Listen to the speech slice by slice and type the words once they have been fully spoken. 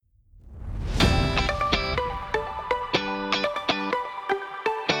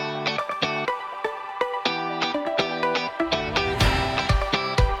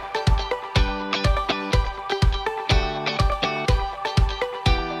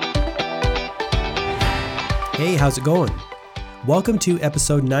Hey, how's it going? Welcome to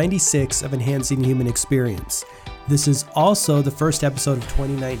episode 96 of Enhancing the Human Experience. This is also the first episode of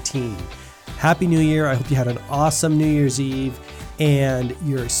 2019. Happy New Year. I hope you had an awesome New Year's Eve and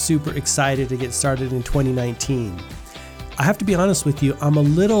you're super excited to get started in 2019. I have to be honest with you, I'm a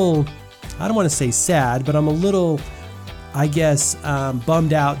little, I don't want to say sad, but I'm a little,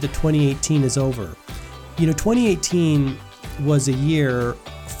 bummed out that 2018 is over. 2018 was a year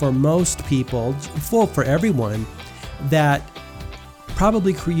for most people, for everyone, that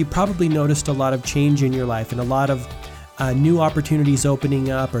you probably noticed a lot of change in your life and a lot of new opportunities opening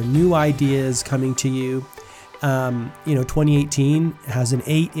up or new ideas coming to you. 2018 has an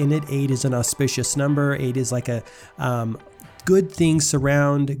 8 in it. 8 is an auspicious number. 8 is like a good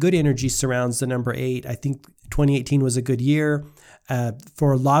energy surrounds the number 8. I think 2018 was a good year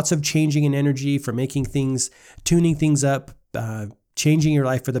for lots of changing in energy, for making things, tuning things up, changing your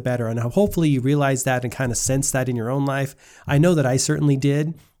life for the better. And hopefully you realize that and kind of sense that in your own life. I know that I certainly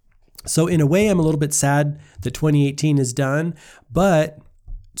did. So in a way, I'm a little bit sad that 2018 is done, but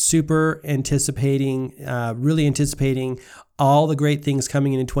super anticipating, really anticipating all the great things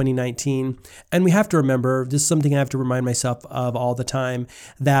coming in 2019. And we have to remember, this is something I have to remind myself of all the time,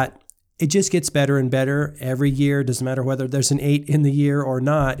 that it just gets better and better every year. It doesn't matter whether there's an 8 in the year or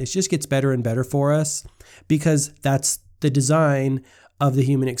not. It just gets better and better for us because that's the design of the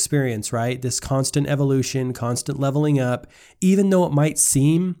human experience, right? This constant evolution, constant leveling up, even though it might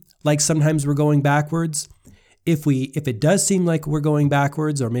seem like sometimes we're going backwards. If it does seem like we're going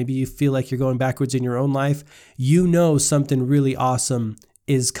backwards, or maybe you feel like you're going backwards in your own life, something really awesome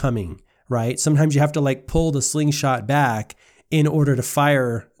is coming, right? Sometimes you have to pull the slingshot back in order to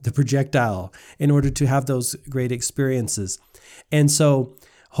fire the projectile, in order to have those great experiences. And so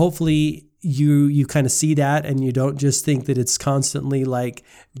hopefully you kind of see that and you don't just think that it's constantly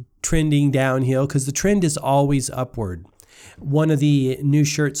trending downhill, because the trend is always upward. One of the new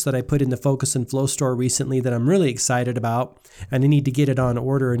shirts that I put in the Focus and Flow store recently that I'm really excited about, and I need to get it on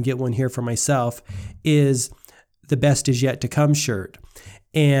order and get one here for myself, is the Best Is Yet to Come shirt.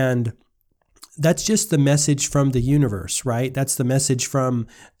 And that's just the message from the universe, right? That's the message from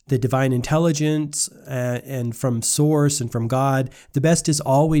the divine intelligence and from Source and from God. The best is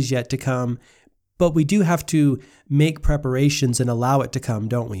always yet to come, but we do have to make preparations and allow it to come,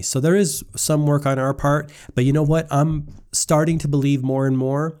 don't we? So there is some work on our part, but you know what? I'm starting to believe more and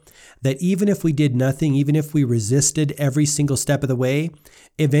more that even if we did nothing, even if we resisted every single step of the way,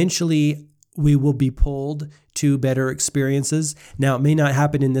 eventually we will be pulled to better experiences. Now, it may not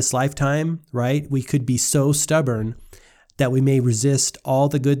happen in this lifetime, right? We could be so stubborn that we may resist all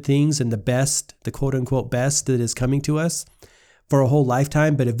the good things and the best, the quote unquote best that is coming to us for a whole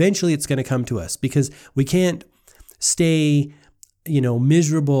lifetime, but eventually it's going to come to us because we can't stay,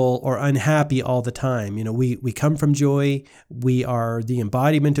 miserable or unhappy all the time. We come from joy. We are the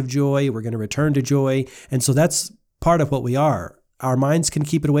embodiment of joy. We're going to return to joy. And so that's part of what we are. Our minds can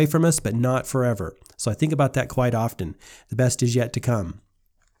keep it away from us, but not forever. So I think about that quite often. The best is yet to come.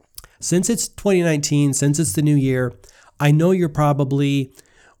 Since it's 2019, since it's the new year, I know you're probably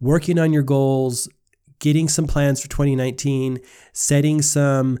working on your goals, getting some plans for 2019, setting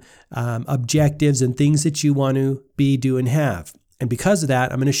some objectives and things that you want to be, do, and have. And because of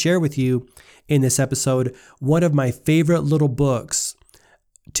that, I'm going to share with you in this episode one of my favorite little books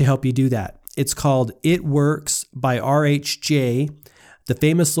to help you do that. It's called It Works by RHJ, the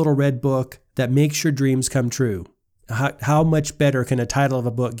famous little red book that makes your dreams come true. How much better can a title of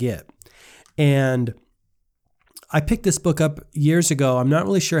a book get? And I picked this book up years ago. I'm not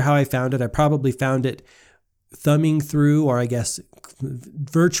really sure how I found it. I probably found it thumbing through, or I guess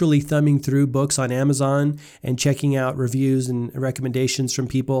virtually thumbing through books on Amazon and checking out reviews and recommendations from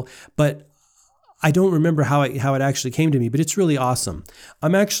people. But I don't remember how it actually came to me, but it's really awesome.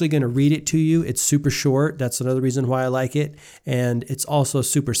 I'm actually going to read it to you. It's super short. That's another reason why I like it. And it's also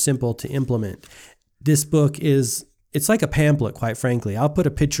super simple to implement. This book it's like a pamphlet, quite frankly. I'll put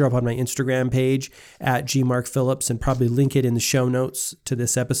a picture up on my Instagram page at gmarkphillips and probably link it in the show notes to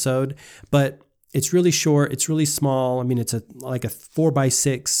this episode. But it's really short. It's really small. I mean, it's like a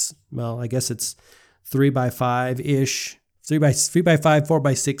 4x6. Well, I guess it's 3x5-ish. 3x5,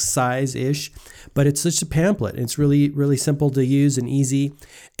 4x6 size-ish, but it's just a pamphlet. It's really, really simple to use and easy.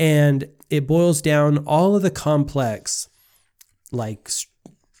 And it boils down all of the complex,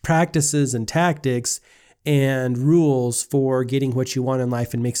 practices and tactics and rules for getting what you want in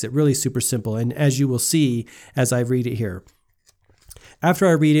life and makes it really super simple. And as you will see as I read it here. After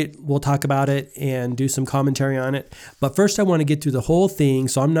I read it, we'll talk about it and do some commentary on it. But first, I want to get through the whole thing.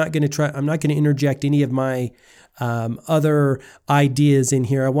 So I'm not going to interject any of my other ideas in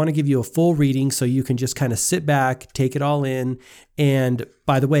here. I want to give you a full reading so you can just kind of sit back, take it all in. And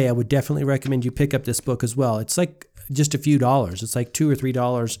by the way, I would definitely recommend you pick up this book as well. It's like just a few dollars. It's like $2 or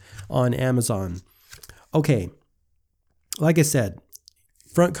 $3 on Amazon. Okay. Like I said,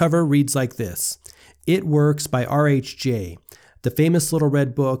 front cover reads like this. It Works by R.H.J., the famous little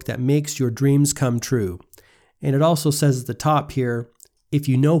red book that makes your dreams come true. And it also says at the top here, if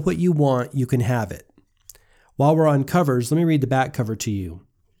you know what you want, you can have it. While we're on covers, let me read the back cover to you.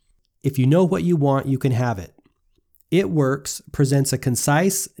 If you know what you want, you can have it. It Works presents a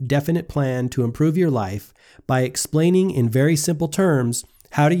concise, definite plan to improve your life by explaining in very simple terms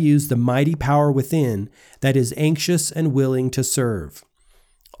how to use the mighty power within that is anxious and willing to serve.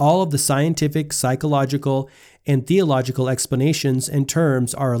 All of the scientific, psychological, and theological explanations and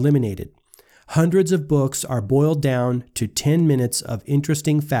terms are eliminated. Hundreds of books are boiled down to 10 minutes of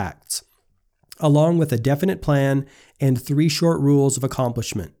interesting facts, along with a definite plan and 3 short rules of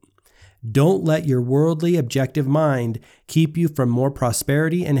accomplishment. Don't let your worldly, objective mind keep you from more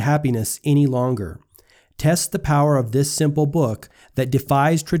prosperity and happiness any longer. Test the power of this simple book that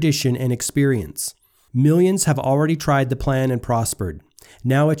defies tradition and experience. Millions have already tried the plan and prospered.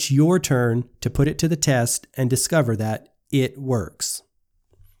 Now it's your turn to put it to the test and discover that it works.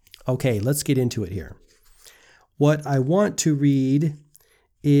 Okay, let's get into it here. What I want to read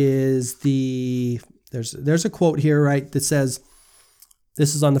is there's a quote here, right, that says,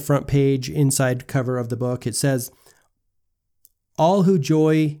 this is on the front page, inside cover of the book. It says, all who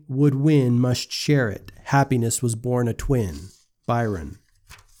joy would win must share it. Happiness was born a twin. Byron.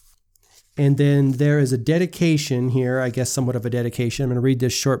 And then there is a dedication here, I guess somewhat of a dedication. I'm going to read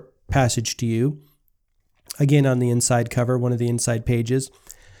this short passage to you. Again, on the inside cover, one of the inside pages.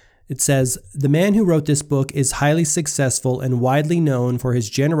 It says, the man who wrote this book is highly successful and widely known for his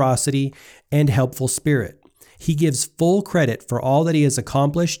generosity and helpful spirit. He gives full credit for all that he has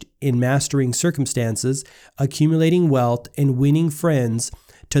accomplished in mastering circumstances, accumulating wealth, and winning friends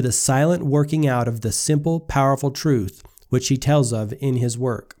to the silent working out of the simple, powerful truth which he tells of in his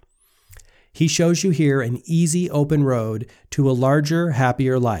work. He shows you here an easy, open road to a larger,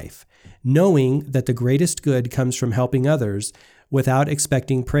 happier life, knowing that the greatest good comes from helping others without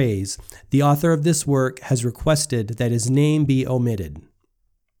expecting praise. The author of this work has requested that his name be omitted.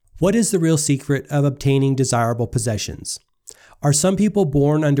 What is the real secret of obtaining desirable possessions? Are some people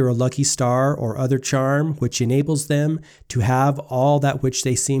born under a lucky star or other charm which enables them to have all that which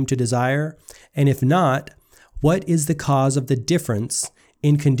they seem to desire? And if not, what is the cause of the difference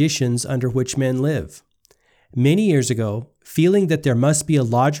in conditions under which men live? Many years ago, feeling that there must be a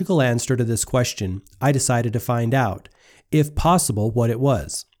logical answer to this question, I decided to find out, if possible, what it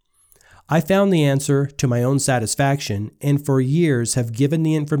was. I found the answer to my own satisfaction and for years have given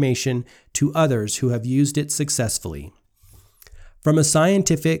the information to others who have used it successfully. From a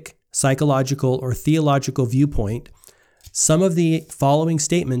scientific, psychological, or theological viewpoint, some of the following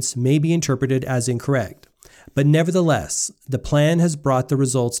statements may be interpreted as incorrect, but nevertheless, the plan has brought the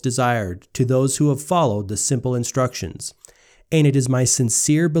results desired to those who have followed the simple instructions, and it is my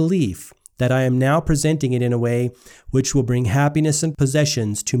sincere belief that I am now presenting it in a way which will bring happiness and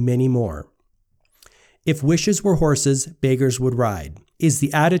possessions to many more. If wishes were horses, beggars would ride, is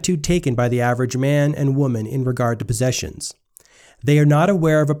the attitude taken by the average man and woman in regard to possessions. They are not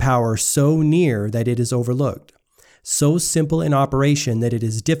aware of a power so near that it is overlooked, so simple in operation that it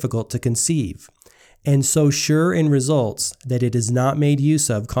is difficult to conceive, and so sure in results that it is not made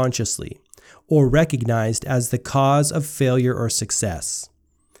use of consciously, or recognized as the cause of failure or success.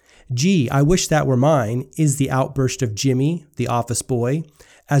 Gee, I wish that were mine, is the outburst of Jimmy, the office boy,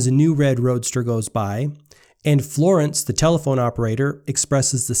 as a new red roadster goes by, and Florence, the telephone operator,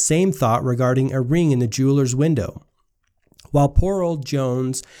 expresses the same thought regarding a ring in the jeweler's window. While poor old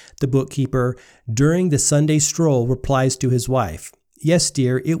Jones, the bookkeeper, during the Sunday stroll replies to his wife, "Yes,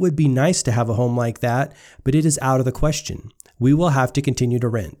 dear, it would be nice to have a home like that, but it is out of the question. We will have to continue to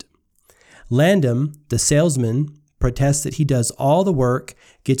rent." Landham, the salesman, protests that he does all the work,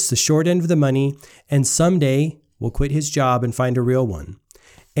 gets the short end of the money, and someday will quit his job and find a real one.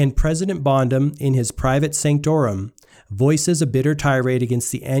 And President Bondum, in his private sanctorum, voices a bitter tirade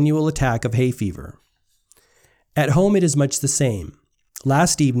against the annual attack of hay fever. At home it is much the same.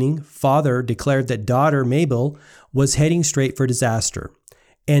 Last evening, father declared that daughter Mabel was heading straight for disaster.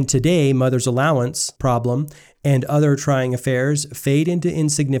 And today, mother's allowance problem and other trying affairs fade into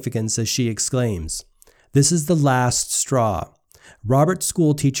insignificance as she exclaims, "This is the last straw. Robert's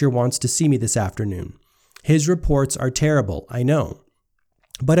school teacher wants to see me this afternoon. His reports are terrible, I know.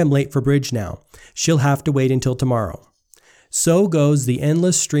 But I'm late for bridge now. She'll have to wait until tomorrow. So goes the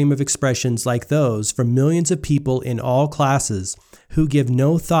endless stream of expressions like those from millions of people in all classes who give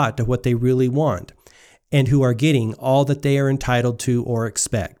no thought to what they really want and who are getting all that they are entitled to or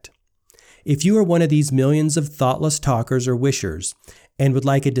expect. If you are one of these millions of thoughtless talkers or wishers and would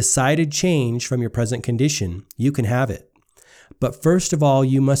like a decided change from your present condition, you can have it. But first of all,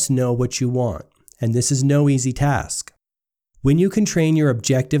 you must know what you want, and this is no easy task. When you can train your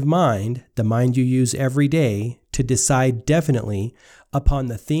objective mind, the mind you use every day, to decide definitely upon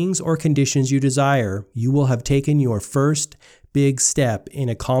the things or conditions you desire, you will have taken your first big step in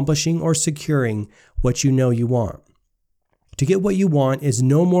accomplishing or securing what you know you want. To get what you want is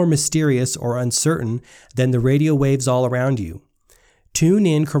no more mysterious or uncertain than the radio waves all around you. Tune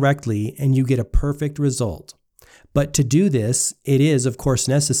in correctly and you get a perfect result. But to do this, it is, of course,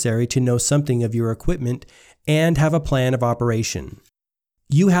 necessary to know something of your equipment and have a plan of operation.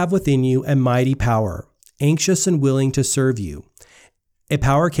 You have within you a mighty power, anxious and willing to serve you, a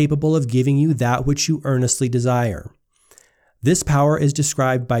power capable of giving you that which you earnestly desire. This power is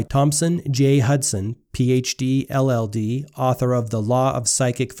described by Thompson J. Hudson, Ph.D., LL.D., author of The Law of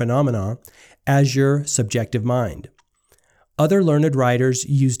Psychic Phenomena, as your subjective mind. Other learned writers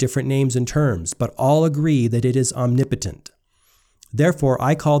use different names and terms, but all agree that it is omnipotent. Therefore,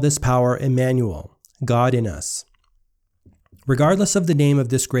 I call this power Emmanuel, God in us. Regardless of the name of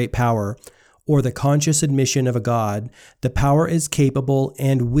this great power, or the conscious admission of a God, the power is capable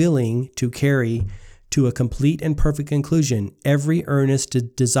and willing to carry to a complete and perfect conclusion every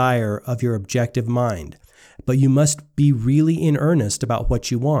earnest desire of your objective mind. But you must be really in earnest about what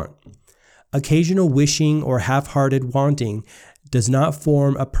you want. Occasional wishing or half-hearted wanting does not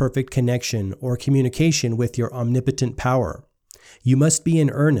form a perfect connection or communication with your omnipotent power. You must be in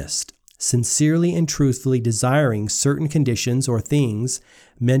earnest, sincerely and truthfully desiring certain conditions or things,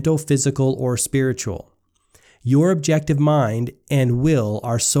 mental, physical, or spiritual. Your objective mind and will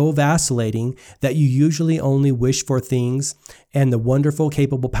are so vacillating that you usually only wish for things, and the wonderful,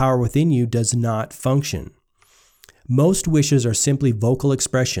 capable power within you does not function. Most wishes are simply vocal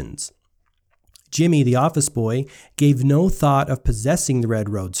expressions. Jimmy, the office boy, gave no thought of possessing the red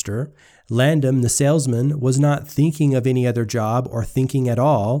roadster. Landon, the salesman, was not thinking of any other job or thinking at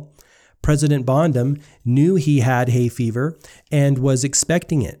all. President Bondum knew he had hay fever and was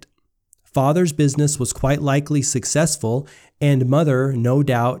expecting it. Father's business was quite likely successful, and Mother, no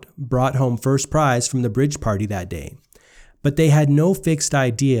doubt, brought home first prize from the bridge party that day. But they had no fixed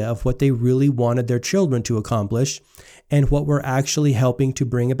idea of what they really wanted their children to accomplish and what were actually helping to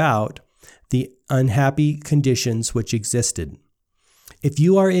bring about the unhappy conditions which existed. If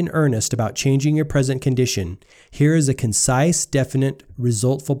you are in earnest about changing your present condition, here is a concise, definite,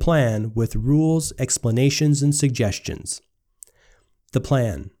 resultful plan with rules, explanations, and suggestions. The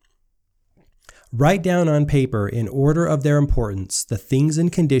plan. Write down on paper, in order of their importance, the things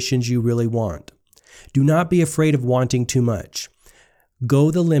and conditions you really want. Do not be afraid of wanting too much.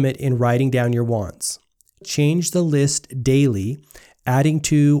 Go the limit in writing down your wants. Change the list daily, adding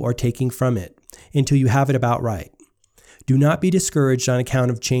to or taking from it, until you have it about right. Do not be discouraged on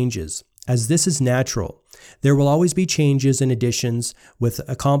account of changes, as this is natural. There will always be changes and additions with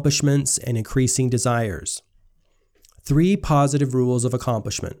accomplishments and increasing desires. 3 positive rules of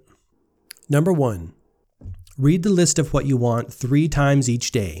accomplishment. Number 1, read the list of what you want 3 times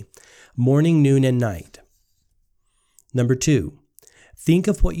each day, morning, noon, and night. Number 2, think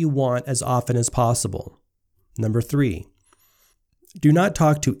of what you want as often as possible. Number 3, do not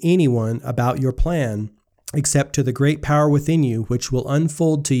talk to anyone about your plan except to the great power within you, which will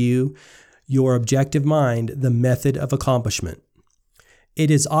unfold to you, your objective mind, the method of accomplishment.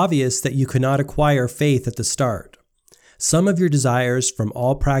 It is obvious that you cannot acquire faith at the start. Some of your desires, from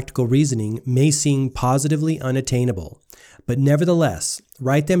all practical reasoning, may seem positively unattainable, but nevertheless,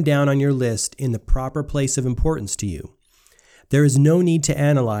 write them down on your list in the proper place of importance to you. There is no need to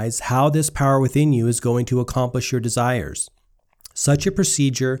analyze how this power within you is going to accomplish your desires. Such a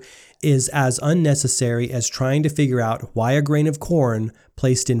procedure is as unnecessary as trying to figure out why a grain of corn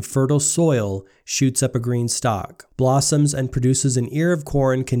placed in fertile soil shoots up a green stalk, blossoms, and produces an ear of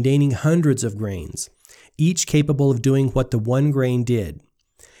corn containing hundreds of grains, each capable of doing what the one grain did.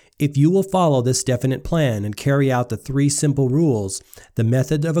 If you will follow this definite plan and carry out the 3 simple rules, the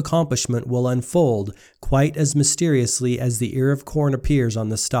method of accomplishment will unfold quite as mysteriously as the ear of corn appears on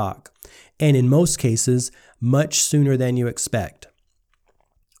the stalk, and in most cases, much sooner than you expect.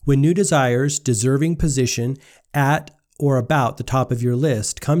 When new desires, deserving position at or about the top of your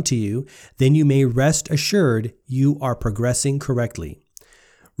list come to you, then you may rest assured you are progressing correctly.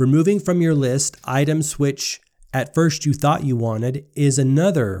 Removing from your list items which at first you thought you wanted is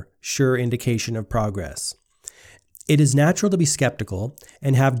another sure indication of progress. It is natural to be skeptical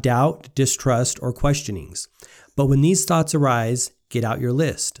and have doubt, distrust, or questionings. But when these thoughts arise, get out your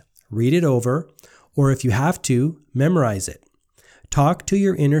list, read it over, or if you have to, memorize it. Talk to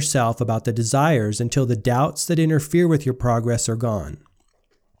your inner self about the desires until the doubts that interfere with your progress are gone.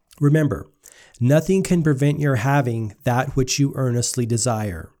 Remember, nothing can prevent your having that which you earnestly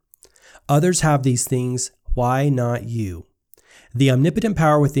desire. Others have these things, why not you? The omnipotent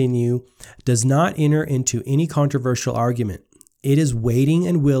power within you does not enter into any controversial argument. It is waiting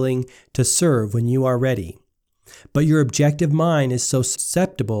and willing to serve when you are ready. But your objective mind is so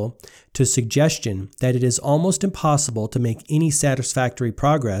susceptible to suggestion that it is almost impossible to make any satisfactory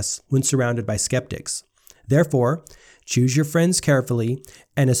progress when surrounded by skeptics. Therefore, choose your friends carefully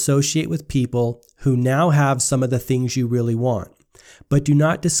and associate with people who now have some of the things you really want, but do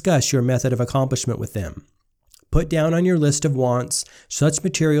not discuss your method of accomplishment with them. Put down on your list of wants such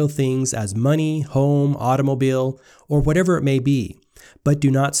material things as money, home, automobile, or whatever it may be, but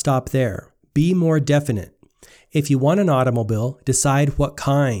do not stop there. Be more definite. If you want an automobile, decide what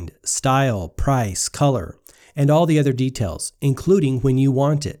kind, style, price, color, and all the other details, including when you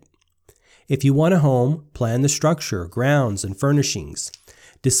want it. If you want a home, plan the structure, grounds, and furnishings.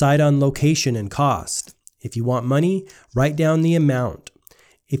 Decide on location and cost. If you want money, write down the amount.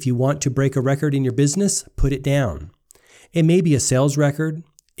 If you want to break a record in your business, put it down. It may be a sales record.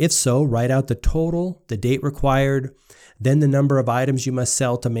 If so, write out the total, the date required, then the number of items you must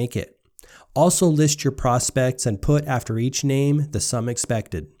sell to make it. Also list your prospects and put after each name the sum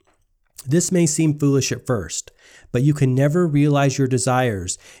expected. This may seem foolish at first, but you can never realize your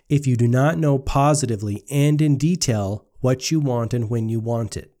desires if you do not know positively and in detail what you want and when you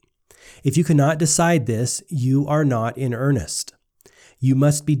want it. If you cannot decide this, you are not in earnest. You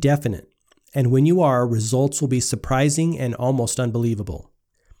must be definite, and when you are, results will be surprising and almost unbelievable.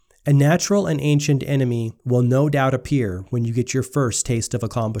 A natural and ancient enemy will no doubt appear when you get your first taste of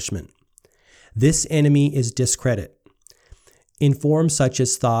accomplishment. This enemy is discredit, in forms such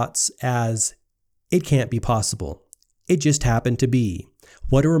as thoughts as, "It can't be possible. It just happened to be.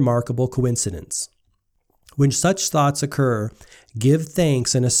 What a remarkable coincidence." When such thoughts occur, give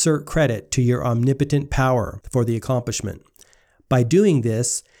thanks and assert credit to your omnipotent power for the accomplishment. By doing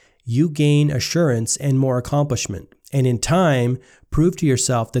this, you gain assurance and more accomplishment, and in time, prove to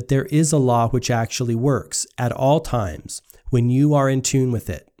yourself that there is a law which actually works at all times when you are in tune with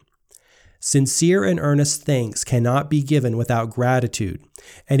it. Sincere and earnest thanks cannot be given without gratitude,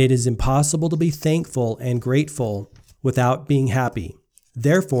 and it is impossible to be thankful and grateful without being happy.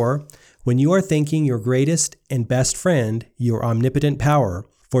 Therefore, when you are thanking your greatest and best friend, your omnipotent power,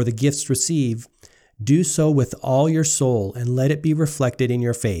 for the gifts received, do so with all your soul and let it be reflected in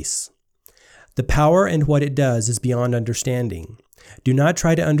your face. The power and what it does is beyond understanding. Do not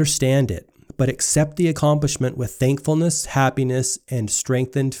try to understand it, but accept the accomplishment with thankfulness, happiness, and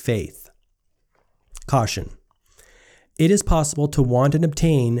strengthened faith. Caution. It is possible to want and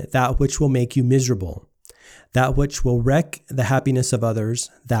obtain that which will make you miserable, that which will wreck the happiness of others,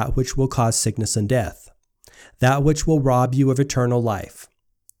 that which will cause sickness and death, that which will rob you of eternal life.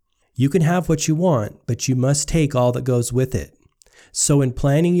 You can have what you want, but you must take all that goes with it. So in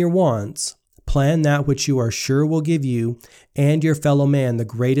planning your wants, plan that which you are sure will give you and your fellow man the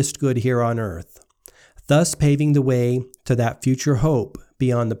greatest good here on earth, thus paving the way to that future hope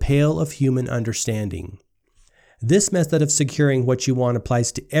beyond the pale of human understanding. This method of securing what you want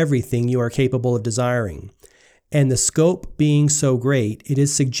applies to everything you are capable of desiring. And the scope being so great, it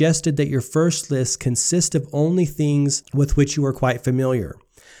is suggested that your first list consist of only things with which you are quite familiar,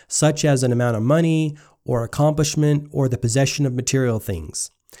 such as an amount of money or accomplishment or the possession of material things.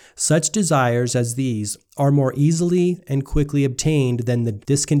 Such desires as these are more easily and quickly obtained than the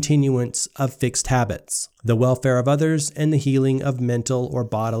discontinuance of fixed habits, the welfare of others, and the healing of mental or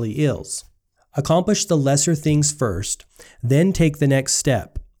bodily ills. Accomplish the lesser things first, then take the next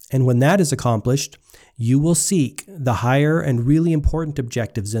step, and when that is accomplished, you will seek the higher and really important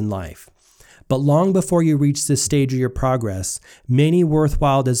objectives in life. But long before you reach this stage of your progress, many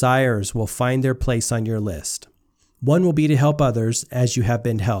worthwhile desires will find their place on your list. One will be to help others as you have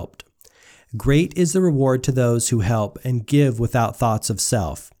been helped. Great is the reward to those who help and give without thoughts of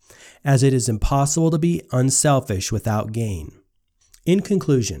self, as it is impossible to be unselfish without gain. In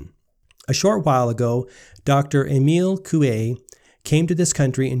conclusion, a short while ago, Dr. Emile Coué came to this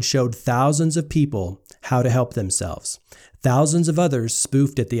country and showed thousands of people how to help themselves. Thousands of others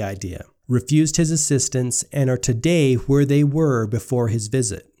spoofed at the idea, refused his assistance, and are today where they were before his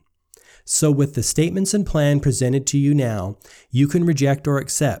visit. So with the statements and plan presented to you now, you can reject or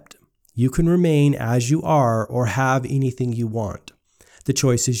accept. You can remain as you are or have anything you want. The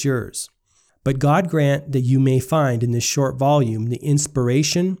choice is yours. But God grant that you may find in this short volume the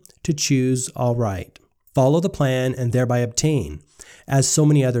inspiration to choose all right. Follow the plan and thereby obtain, as so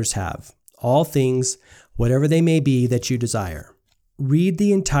many others have, all things, whatever they may be that you desire. Read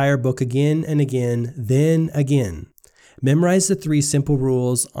the entire book again and again, then again. Memorize the 3 simple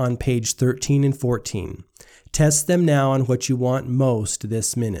rules on page 13 and 14. Test them now on what you want most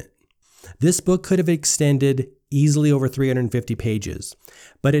this minute. This book could have extended easily over 350 pages,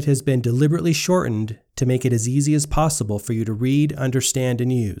 but it has been deliberately shortened to make it as easy as possible for you to read, understand,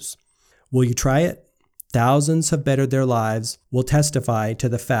 and use. Will you try it? Thousands have bettered their lives, will testify to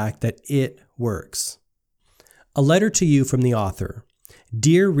the fact that it works. A letter to you from the author.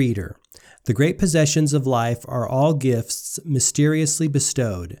 Dear reader, the great possessions of life are all gifts mysteriously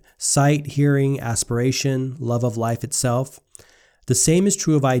bestowed: sight, hearing, aspiration, love of life itself. The same is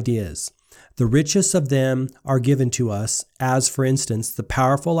true of ideas. The richest of them are given to us, as, for instance, the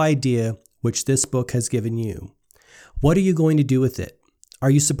powerful idea which this book has given you. What are you going to do with it? Are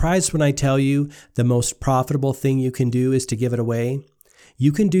you surprised when I tell you the most profitable thing you can do is to give it away?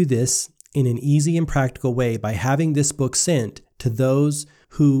 You can do this in an easy and practical way by having this book sent to those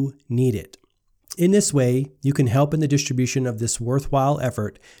who need it. In this way, you can help in the distribution of this worthwhile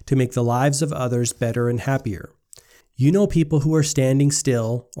effort to make the lives of others better and happier. You know people who are standing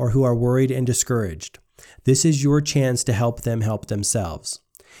still or who are worried and discouraged. This is your chance to help them help themselves.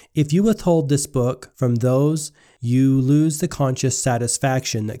 If you withhold this book from those, you lose the conscious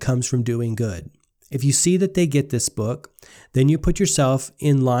satisfaction that comes from doing good. If you see that they get this book, then you put yourself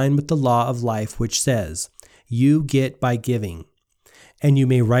in line with the law of life, which says, you get by giving, and you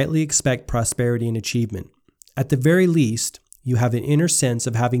may rightly expect prosperity and achievement. At the very least, you have an inner sense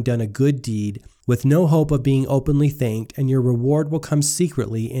of having done a good deed with no hope of being openly thanked, and your reward will come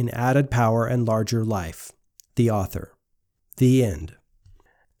secretly in added power and larger life. The author. The end.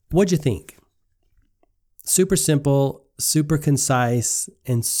 What'd you think? Super simple, super concise,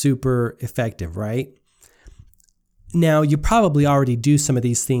 and super effective, right? Now, you probably already do some of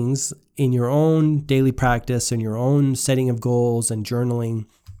these things in your own daily practice and your own setting of goals and journaling,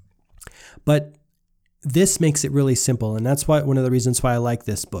 but this makes it really simple, and that's one of the reasons why I like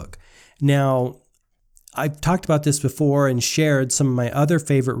this book. Now, I've talked about this before and shared some of my other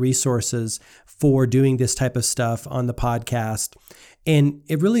favorite resources for doing this type of stuff on the podcast. And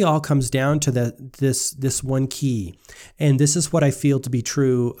it really all comes down to this one key. And this is what I feel to be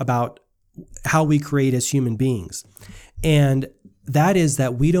true about how we create as human beings. And that is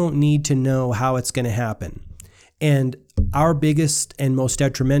that we don't need to know how it's going to happen. And our biggest and most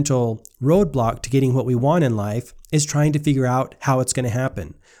detrimental roadblock to getting what we want in life is trying to figure out how it's going to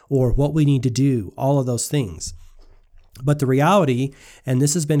happen or what we need to do, all of those things. But the reality, and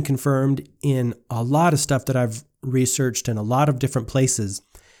this has been confirmed in a lot of stuff that I've researched in a lot of different places,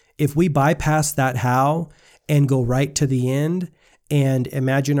 if we bypass that how and go right to the end and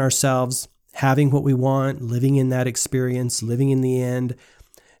imagine ourselves having what we want, living in that experience, living in the end,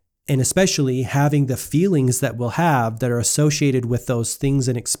 and especially having the feelings that we'll have that are associated with those things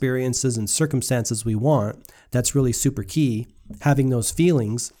and experiences and circumstances we want, that's really super key, having those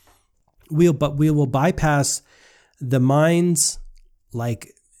feelings, we will bypass the mind's,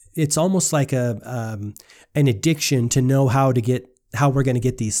 like, it's almost like an addiction to know how we're going to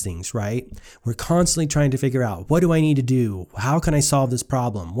get these things, right? We're constantly trying to figure out, what do I need to do? How can I solve this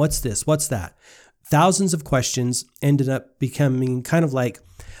problem? What's this? What's that? Thousands of questions ended up becoming kind of like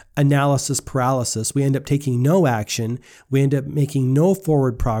analysis paralysis. We end up taking no action. We end up making no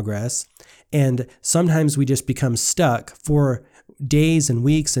forward progress. And sometimes we just become stuck for days and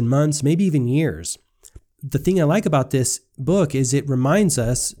weeks and months, maybe even years. The thing I like about this book is it reminds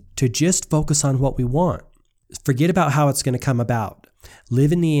us to just focus on what we want. Forget about how it's going to come about.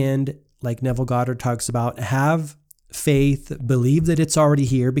 Live in the end, like Neville Goddard talks about. Have faith, believe that it's already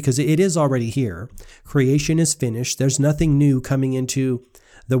here, because it is already here. Creation is finished. There's nothing new coming into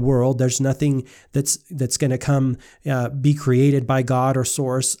the world. There's nothing that's going to come be created by God or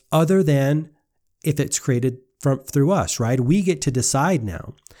source other than if it's created through us, right? We get to decide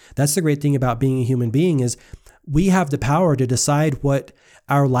now. That's the great thing about being a human being is we have the power to decide what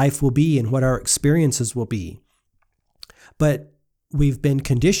our life will be and what our experiences will be. But we've been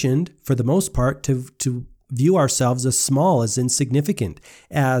conditioned, for the most part, to view ourselves as small, as insignificant,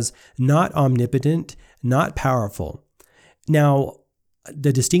 as not omnipotent, not powerful. Now,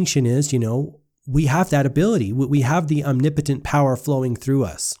 the distinction is, we have that ability. We have the omnipotent power flowing through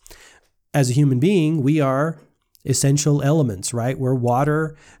us. As a human being, we are essential elements, right? We're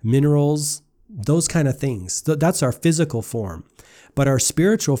water, minerals, those kind of things. That's our physical form. But our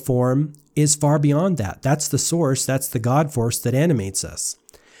spiritual form is far beyond that. That's the source, that's the God force that animates us.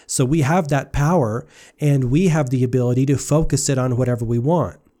 So we have that power, and we have the ability to focus it on whatever we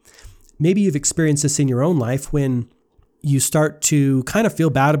want. Maybe you've experienced this in your own life when you start to kind of feel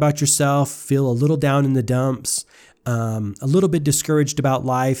bad about yourself, feel a little down in the dumps, a little bit discouraged about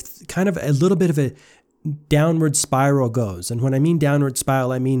life, kind of a little bit of a downward spiral goes. And when I mean downward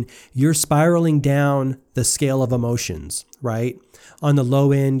spiral, I mean you're spiraling down the scale of emotions, right? On the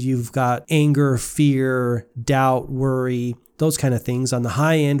low end, you've got anger, fear, doubt, worry, those kind of things. On the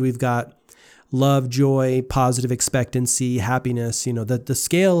high end, we've got love, joy, positive expectancy, happiness. The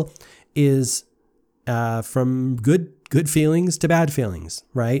scale is from good feelings to bad feelings,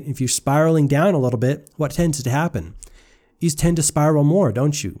 right? If you're spiraling down a little bit, what tends to happen? You tend to spiral more,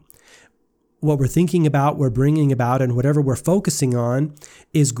 don't you? What we're thinking about, we're bringing about, and whatever we're focusing on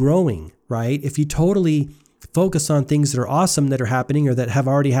is growing, right? If you totally focus on things that are awesome that are happening or that have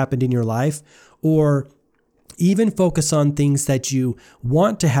already happened in your life, or even focus on things that you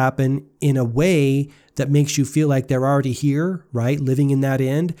want to happen in a way that makes you feel like they're already here, right? Living in that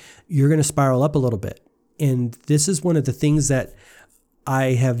end, you're going to spiral up a little bit. And this is one of the things that I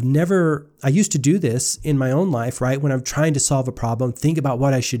used to do this in my own life, right? When I'm trying to solve a problem, think about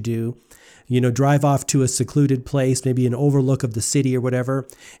what I should do, drive off to a secluded place, maybe an overlook of the city or whatever,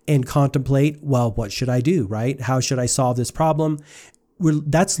 and contemplate, well, what should I do, right? How should I solve this problem?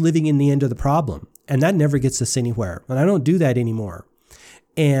 That's living in the end of the problem. And that never gets us anywhere. And I don't do that anymore.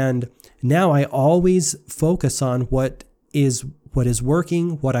 And now I always focus on what is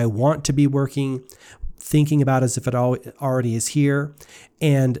working, what I want to be working, thinking about as if it already is here.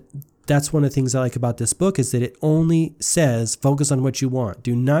 And that's one of the things I like about this book, is that it only says focus on what you want.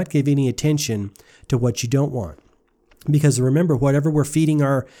 Do not give any attention to what you don't want. Because remember, whatever we're feeding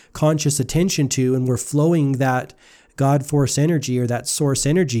our conscious attention to, and we're flowing that God force energy or that source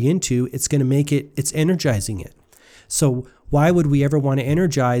energy into, it's energizing it. So why would we ever want to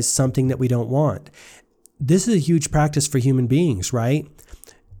energize something that we don't want? This is a huge practice for human beings, right?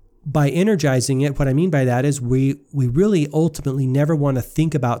 By energizing it, what I mean by that is we really ultimately never want to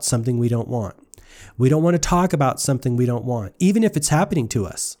think about something we don't want. We don't want to talk about something we don't want, even if it's happening to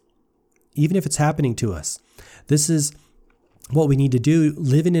us. This is what we need to do,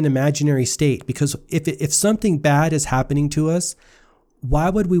 live in an imaginary state, because if something bad is happening to us, why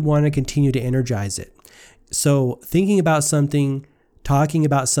would we want to continue to energize it? So thinking about something, talking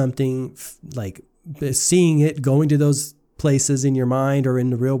about something, like seeing it, going to those places in your mind or in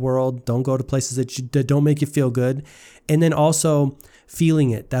the real world, don't go to places that don't make you feel good. And then also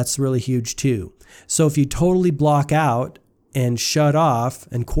feeling it, that's really huge too. So if you totally block out and shut off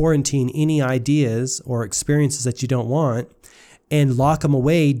and quarantine any ideas or experiences that you don't want and lock them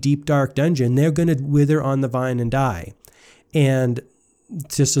away, deep, dark dungeon, they're going to wither on the vine and die. And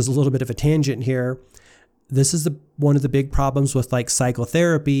just as a little bit of a tangent here, this is one of the big problems with like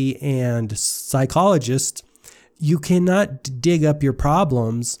psychotherapy and psychologists. You cannot dig up your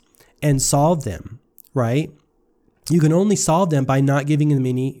problems and solve them, right? You can only solve them by not giving them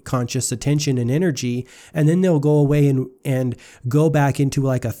any conscious attention and energy, and then they'll go away and go back into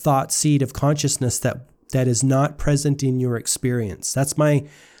like a thought seed of consciousness that is not present in your experience.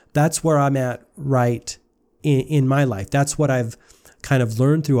 That's where I'm at right in my life. That's what I've kind of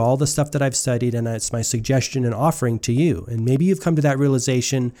learned through all the stuff that I've studied, and it's my suggestion and offering to you. And maybe you've come to that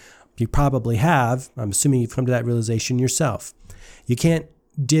realization. You probably have. I'm assuming you've come to that realization yourself. You can't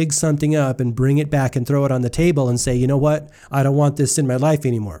dig something up and bring it back and throw it on the table and say, you know what? I don't want this in my life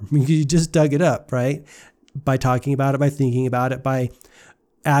anymore. You just dug it up, right? By talking about it, by thinking about it, by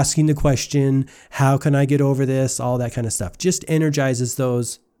asking the question, how can I get over this? All that kind of stuff. Just energizes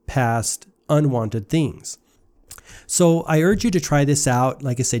those past unwanted things. So I urge you to try this out.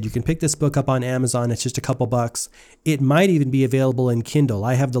 Like I said, you can pick this book up on Amazon. It's just a couple bucks. It might even be available in Kindle.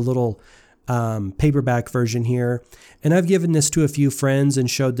 I have the little paperback version here, and I've given this to a few friends and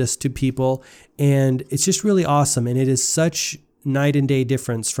showed this to people, and it's just really awesome. And it is such night and day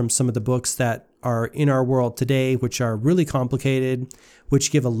difference from some of the books that are in our world today, which are really complicated, which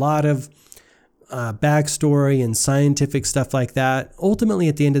give a lot of backstory and scientific stuff like that. Ultimately,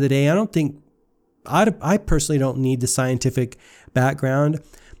 at the end of the day, I personally don't need the scientific background.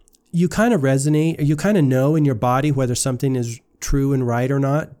 You kind of resonate, or you kind of know in your body whether something is true and right or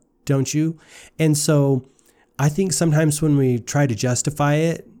not, don't you? And so I think sometimes when we try to justify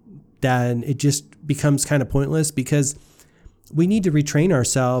it, then it just becomes kind of pointless, because we need to retrain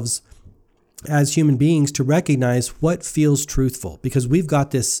ourselves as human beings to recognize what feels truthful, because we've got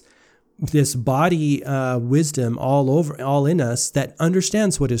this this body wisdom all in us that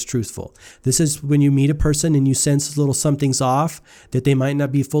understands what is truthful. This is when you meet a person and you sense a little something's off, that they might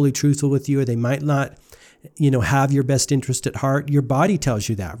not be fully truthful with you, or they might not, have your best interest at heart. Your body tells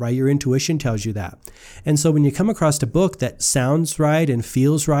you that, right? Your intuition tells you that. And so when you come across a book that sounds right and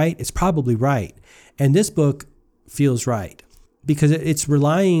feels right, it's probably right. And this book feels right because it's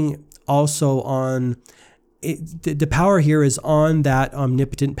relying also on the power here is on that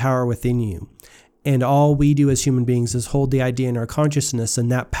omnipotent power within you. And all we do as human beings is hold the idea in our consciousness,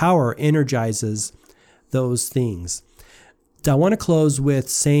 and that power energizes those things. I want to close with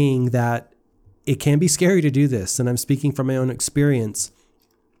saying that it can be scary to do this, and I'm speaking from my own experience,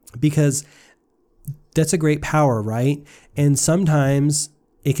 because that's a great power, right? And sometimes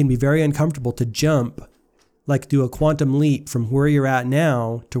it can be very uncomfortable to jump, like do a quantum leap from where you're at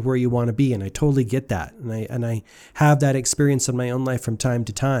now to where you want to be. And I totally get that. And I have that experience in my own life from time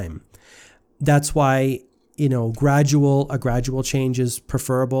to time. That's why, a gradual change is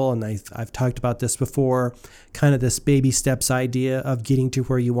preferable. And I've talked about this before, kind of this baby steps idea of getting to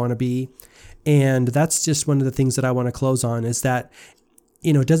where you want to be. And that's just one of the things that I want to close on, is that,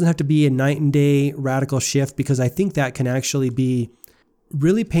 it doesn't have to be a night and day radical shift, because I think that can actually be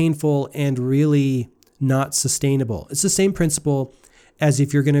really painful and really not sustainable. It's the same principle as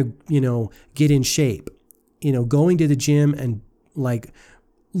if you're going to, get in shape, going to the gym and like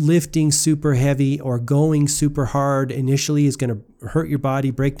lifting super heavy or going super hard initially is going to hurt your body,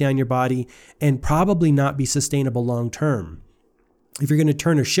 break down your body, and probably not be sustainable long term. If you're going to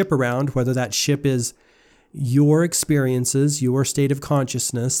turn a ship around, whether that ship is your experiences, your state of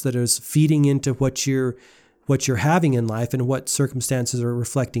consciousness that is feeding into what you're having in life and what circumstances are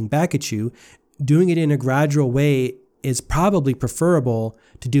reflecting back at you, doing it in a gradual way is probably preferable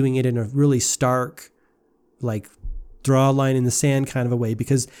to doing it in a really stark, like draw a line in the sand kind of a way,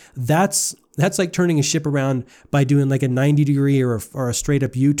 because that's like turning a ship around by doing like a 90-degree or a straight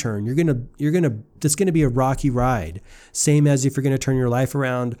up U-turn. That's gonna be a rocky ride. Same as if you're gonna turn your life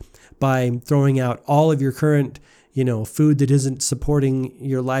around by throwing out all of your current, food that isn't supporting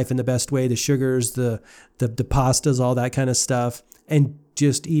your life in the best way, the sugars, the pastas, all that kind of stuff, and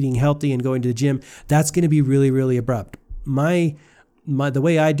just eating healthy and going to the gym. That's going to be really, really abrupt. The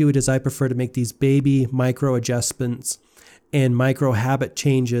way I do it is I prefer to make these baby micro adjustments and micro habit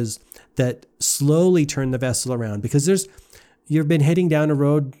changes that slowly turn the vessel around, because you've been heading down a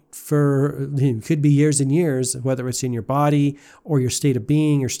road for, it could be years and years, whether it's in your body or your state of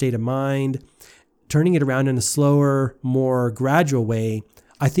being, your state of mind. Turning it around in a slower, more gradual way,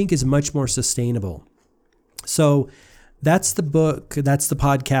 I think is much more sustainable. So that's the book. That's the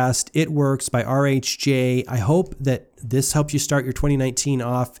podcast. It Works by RHJ. I hope that this helps you start your 2019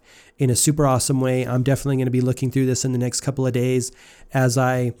 off in a super awesome way. I'm definitely going to be looking through this in the next couple of days as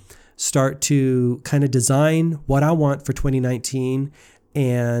I start to kind of design what I want for 2019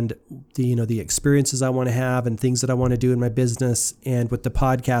 and the experiences I want to have and things that I want to do in my business and with the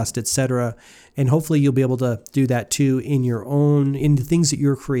podcast, etc. And hopefully you'll be able to do that too in the things that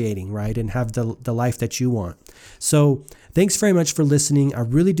you're creating, right? And have the life that you want. So thanks very much for listening. I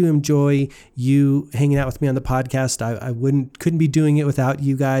really do enjoy you hanging out with me on the podcast. I couldn't be doing it without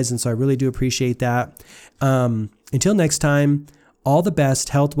you guys. And so I really do appreciate that. Until next time, all the best,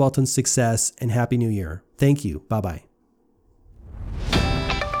 health, wealth, and success, and Happy New Year. Thank you. Bye-bye.